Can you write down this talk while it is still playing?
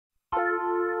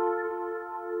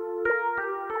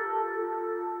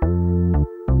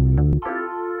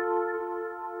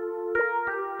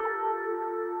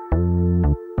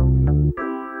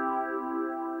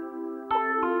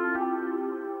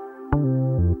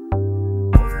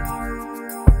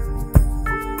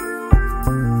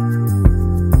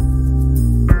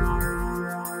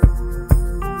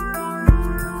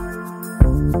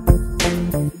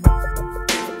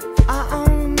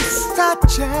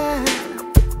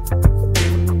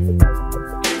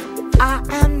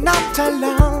not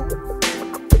alone.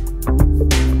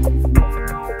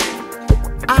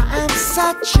 I am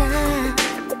such a,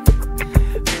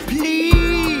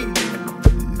 please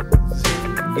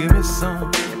give me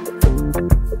some.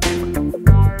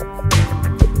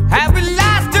 Have we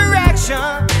lost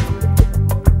direction?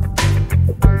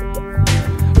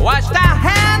 Washed our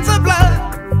hands of blood.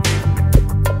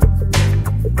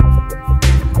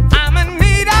 I'm in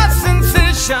need of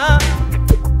sensation.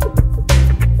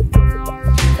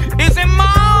 Is there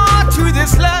more to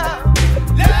this love?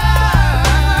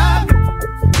 Love.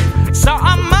 Saw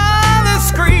a mother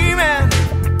screaming.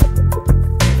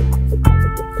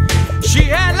 She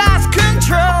had lost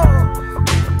control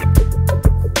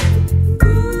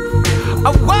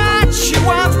of what she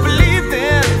once believed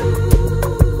in,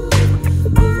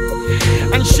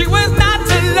 and she was not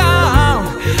alone.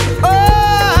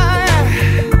 Oh,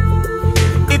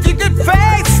 if you could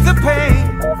face the pain,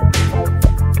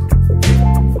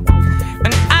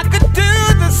 and I could do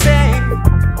the same,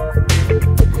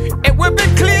 it would be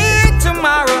clear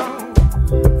tomorrow.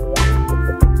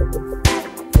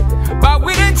 But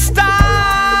we didn't start.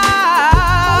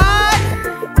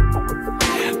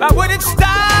 But we didn't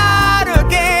start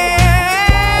again.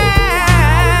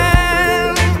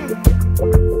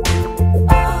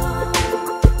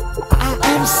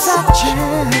 I'm such a,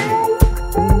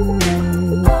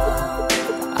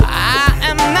 I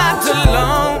am not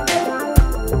alone.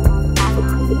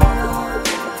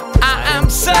 I am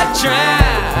such a,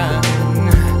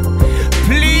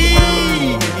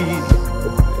 please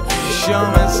show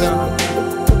me some.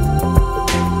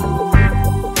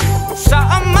 Saw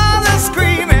a mother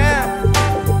screaming.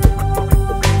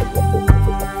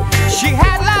 She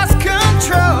had lost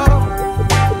control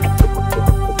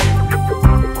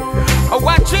of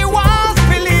what she once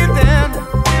believed in,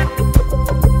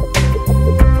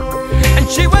 and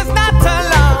she was not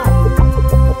alone.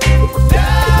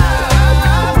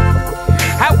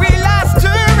 Have we lost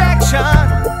direction?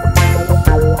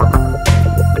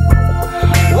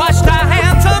 Washed our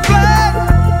hands of blood.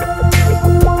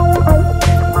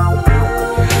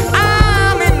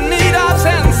 I'm in need of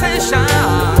sensation.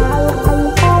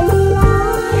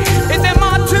 Is there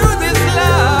more to this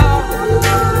love?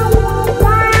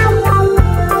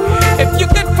 If you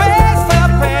could face the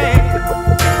pain,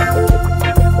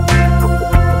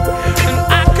 then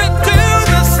I could do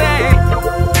the same.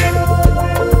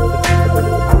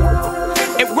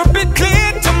 It would be clear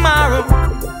tomorrow.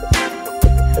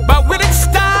 But will it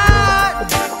start?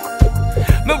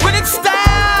 But will it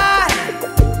start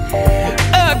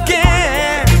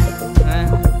again?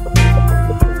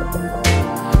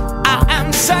 I am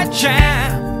such a,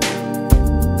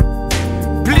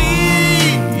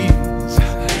 please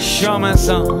show me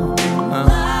some.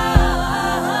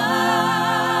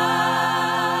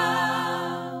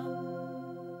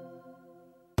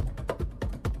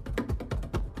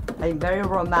 I'm very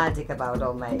romantic about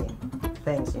all my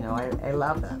things, you know, I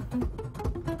love them.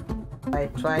 I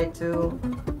try to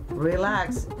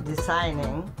relax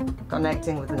designing,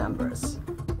 connecting with numbers.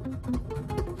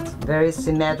 It's very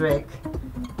symmetric,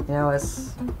 you know,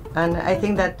 and I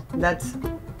think that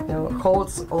you know,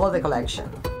 holds all the collection.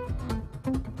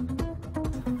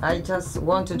 I just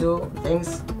want to do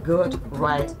things good,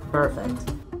 right,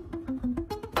 perfect.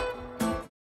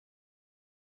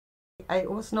 I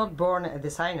was not born a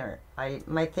designer.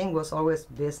 My thing was always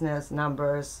business,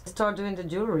 numbers. I started doing the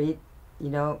jewelry, you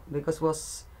know, because it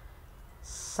was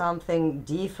something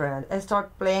different. I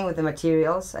started playing with the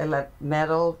materials. I like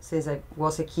metal since I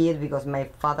was a kid because my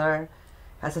father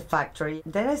has a factory.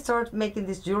 Then I started making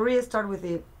this jewelry. I started with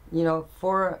the, you know,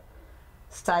 4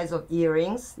 styles of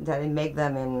earrings that I make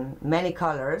them in many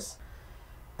colors.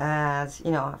 And,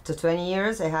 you know, after 20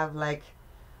 years, I have like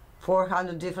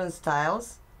 400 different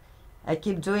styles. I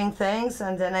keep doing things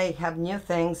and then I have new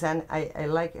things, and I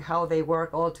like how they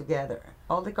work all together.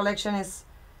 All the collection is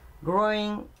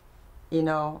growing, you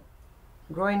know,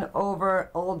 growing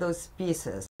over all those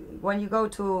pieces. When you go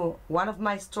to one of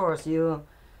my stores, you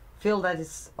feel that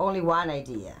it's only one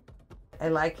idea. I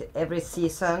like every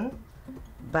season,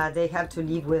 but they have to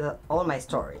live with all my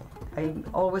story. I'm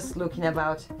always looking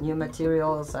about new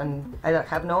materials, and I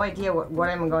have no idea what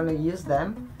I'm going to use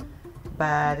them,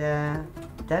 but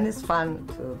then it's fun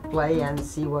to play and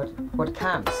see what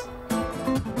comes.